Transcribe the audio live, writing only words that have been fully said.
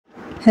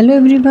Hello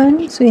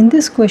everyone. So in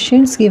this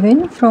question is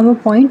given from a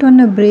point on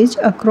a bridge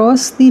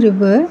across the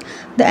river,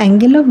 the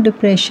angle of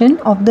depression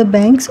of the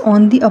banks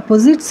on the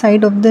opposite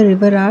side of the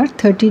river are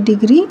 30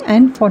 degree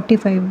and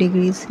 45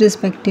 degrees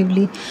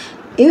respectively.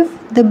 If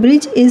the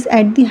bridge is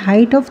at the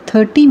height of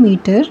 30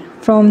 meter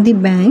from the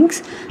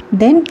banks,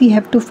 then we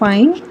have to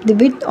find the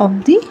width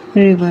of the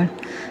river.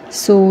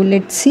 So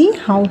let's see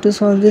how to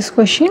solve this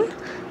question.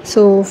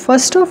 So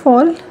first of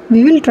all,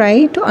 we will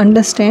try to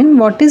understand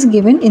what is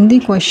given in the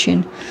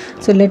question.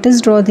 So let us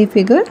draw the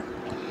figure.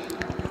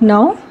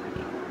 Now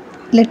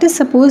let us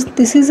suppose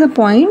this is a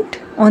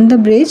point on the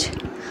bridge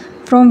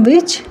from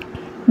which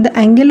the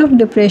angle of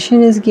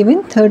depression is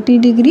given 30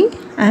 degree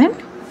and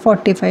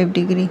 45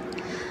 degree,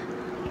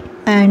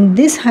 and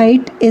this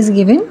height is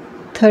given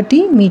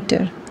 30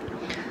 meter,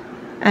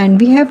 and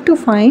we have to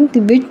find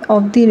the width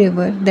of the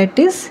river, that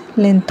is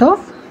length of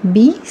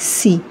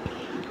BC.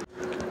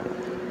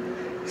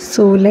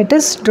 So let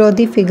us draw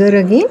the figure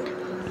again.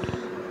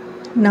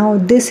 Now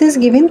this is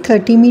given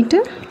 30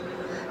 meter.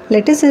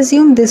 Let us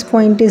assume this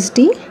point is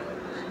D.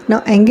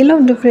 Now angle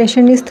of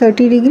depression is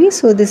 30 degrees,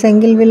 so this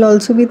angle will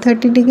also be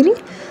 30 degree.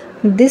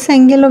 This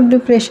angle of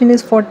depression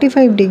is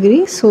 45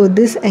 degrees, so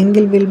this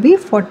angle will be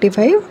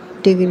 45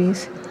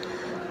 degrees.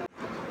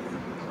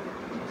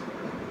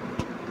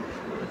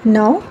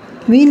 Now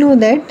we know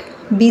that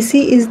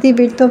BC is the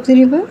width of the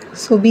river,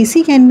 so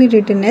BC can be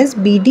written as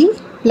BD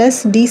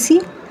plus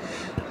DC.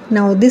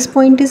 Now this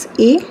point is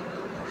A,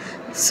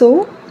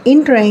 so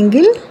in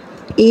triangle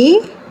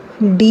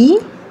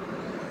ADC,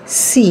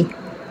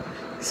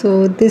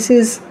 so this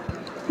is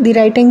the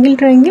right angle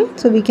triangle,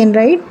 so we can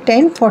write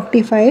tan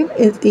 45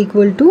 is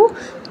equal to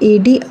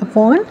AD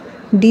upon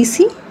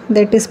DC,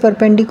 that is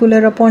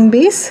perpendicular upon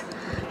base.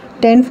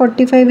 Tan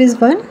 45 is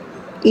 1,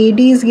 AD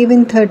is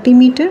given 30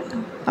 meter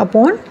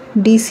upon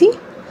DC,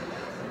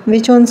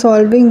 which on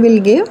solving will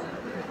give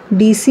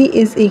DC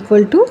is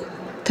equal to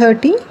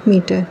 30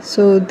 meter.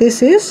 So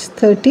this is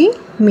 30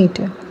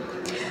 meter.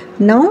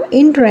 Now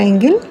in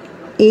triangle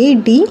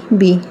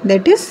ADB,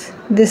 that is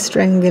this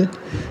triangle,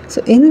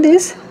 so in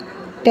this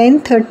tan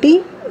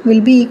 30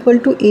 will be equal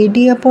to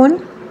AD upon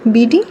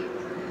BD.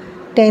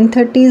 Tan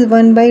 30 is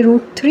 1 by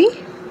root 3,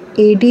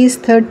 AD is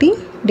 30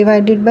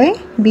 divided by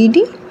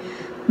BD,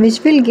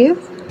 which will give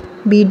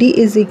BD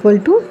is equal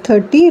to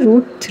 30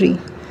 root 3.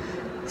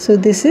 So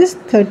this is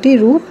 30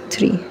 root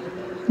 3.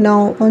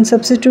 Now on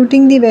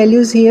substituting the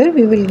values here,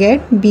 we will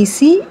get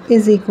BC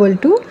is equal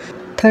to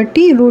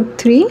 30 root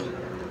 3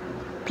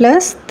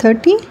 plus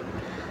 30,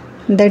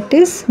 that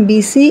is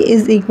BC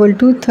is equal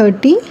to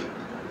 30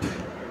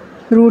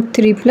 root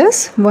 3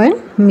 plus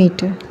 1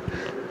 meter.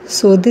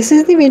 So this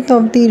is the width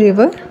of the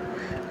river.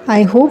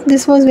 I hope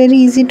this was very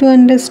easy to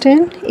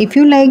understand. If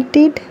you liked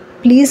it,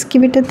 please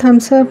give it a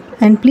thumbs up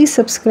and please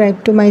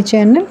subscribe to my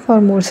channel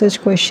for more such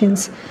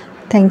questions.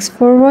 Thanks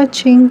for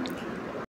watching.